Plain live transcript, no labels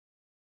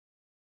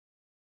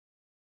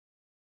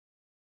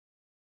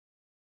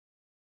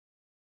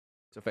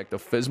effect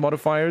of fizz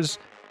modifiers.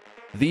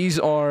 These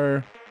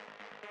are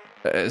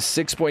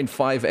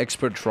 6.5x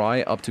per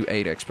try up to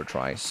 8x per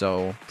try.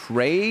 So,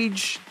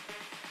 Rage.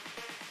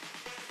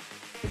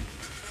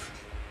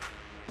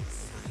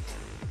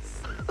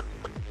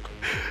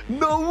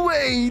 No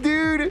way,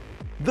 dude!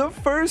 The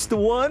first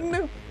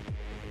one?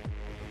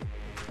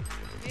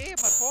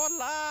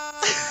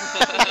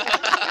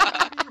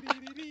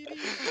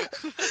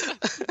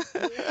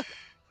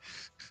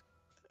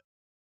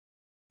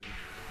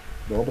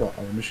 Dobra,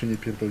 ale my się nie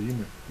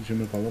pierdolimy.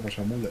 Idziemy walować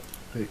amulet.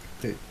 Pyk,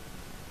 pyk.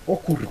 O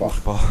kurwa!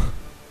 Kurwa.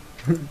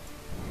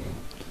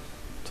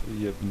 To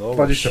jedno.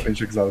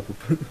 25 egzaltów.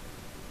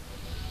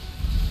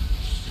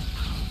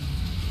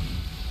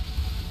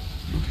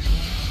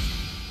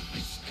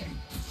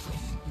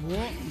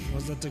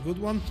 Was that a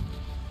good one?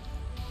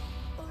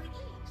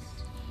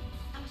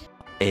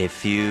 A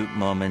few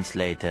moments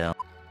later.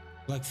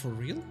 Like for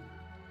real?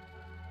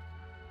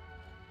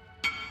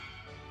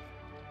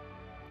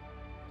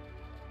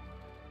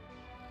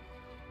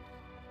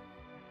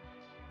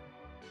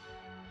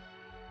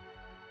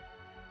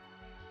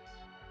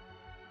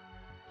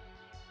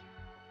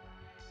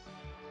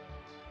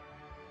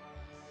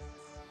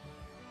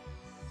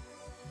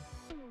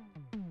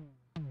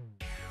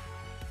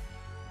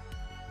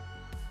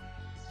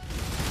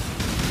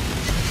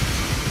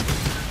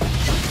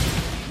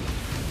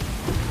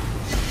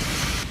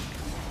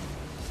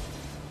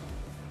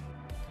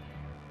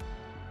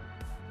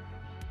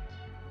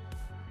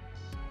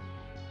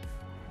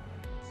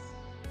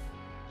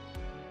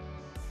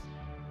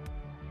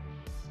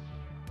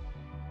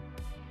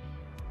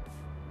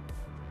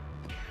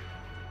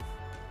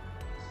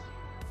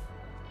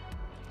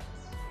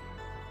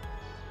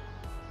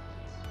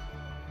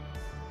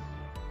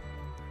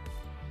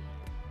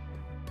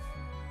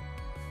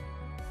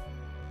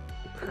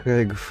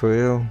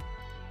 Exile.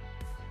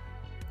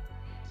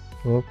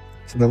 O,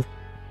 znowu.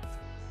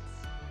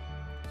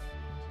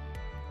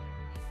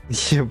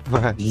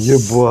 Jebać.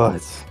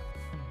 Jebać.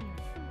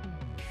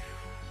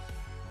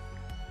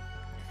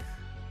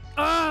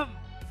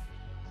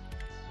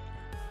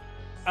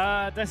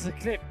 That's a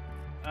clip.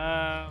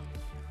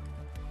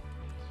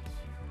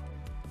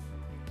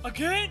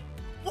 Again?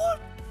 What?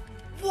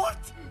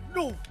 What?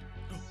 No.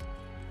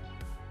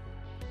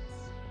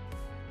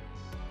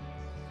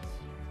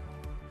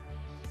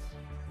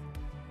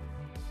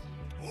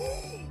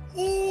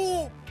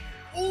 Oh!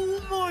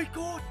 Oh my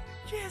god!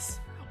 Yes!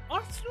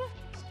 Arsenal?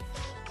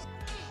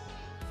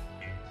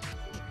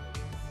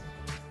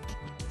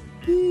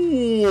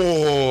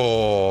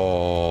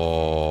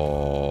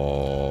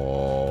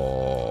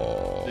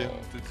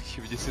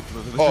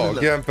 O,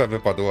 GMP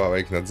wypadła,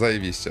 Awakened,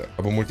 zajebiście.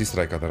 Albo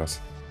multistrike'a teraz.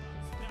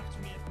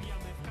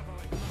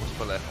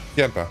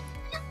 GMP.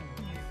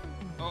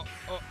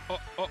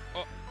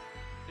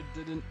 It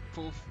didn't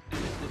poof, it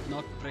did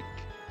not prick.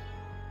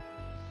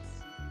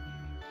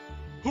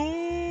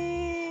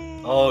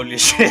 Holy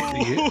shit.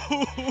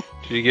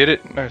 Did you get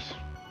it? Nice.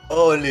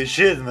 Holy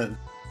shit, man.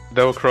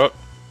 Double croc.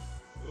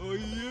 Oh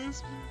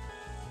yes, man.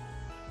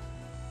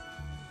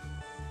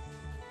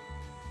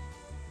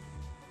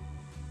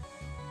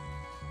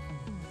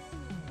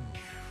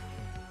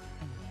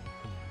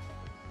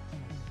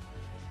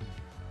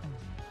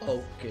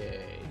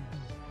 Okay.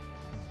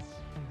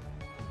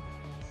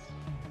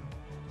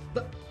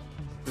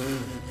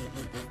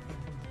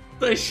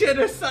 The shit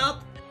is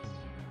up.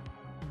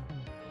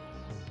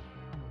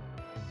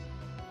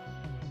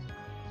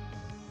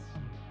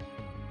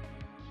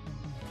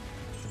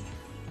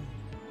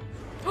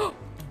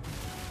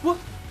 What?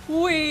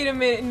 Wait a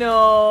minute,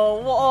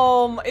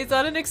 no. Is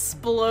that an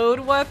explode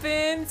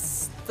weapon?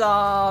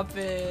 Stop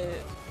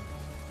it.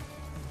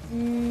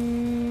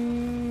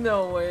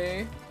 No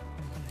way.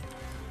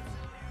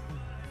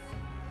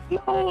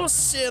 No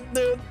shit,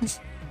 dude.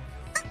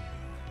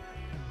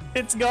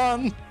 It's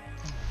gone.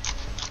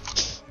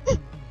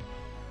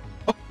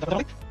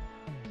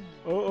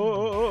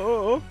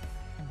 Oh.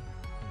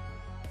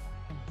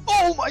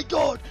 Oh my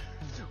god!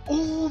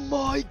 Oh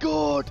my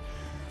god!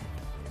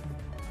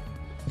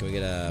 Can we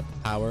get a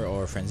power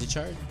or frenzy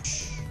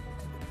charge?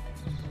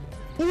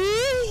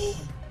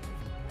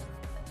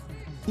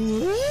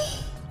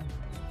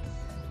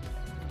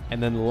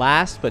 And then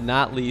last but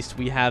not least,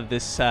 we have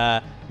this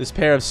this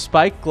pair of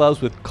spiked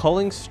gloves with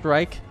culling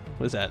strike.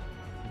 What is that?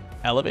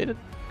 Elevated?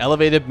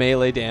 Elevated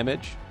melee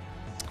damage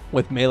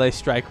with melee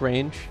strike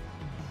range.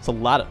 It's a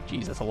lot of,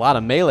 geez, that's a lot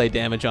of melee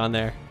damage on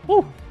there.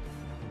 Woo!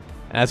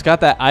 And it's got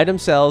that item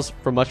sells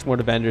for much more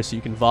to vendors, so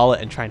you can vol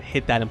it and try and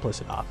hit that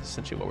implicit off,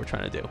 essentially what we're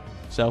trying to do.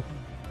 So,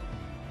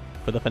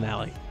 for the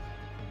finale.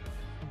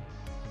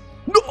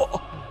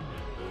 No!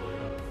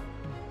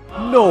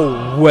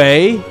 No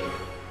way!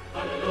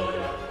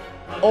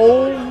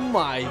 Oh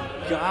my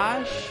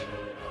gosh!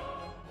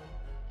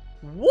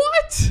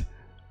 What?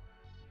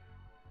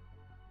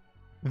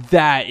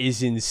 That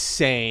is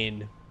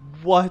insane.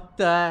 What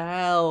the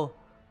hell?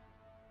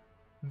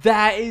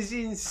 That is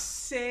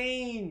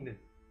insane.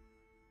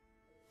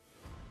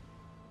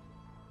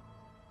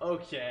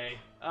 Okay.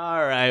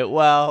 All right.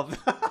 Well,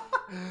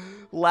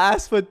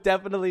 last but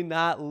definitely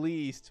not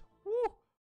least,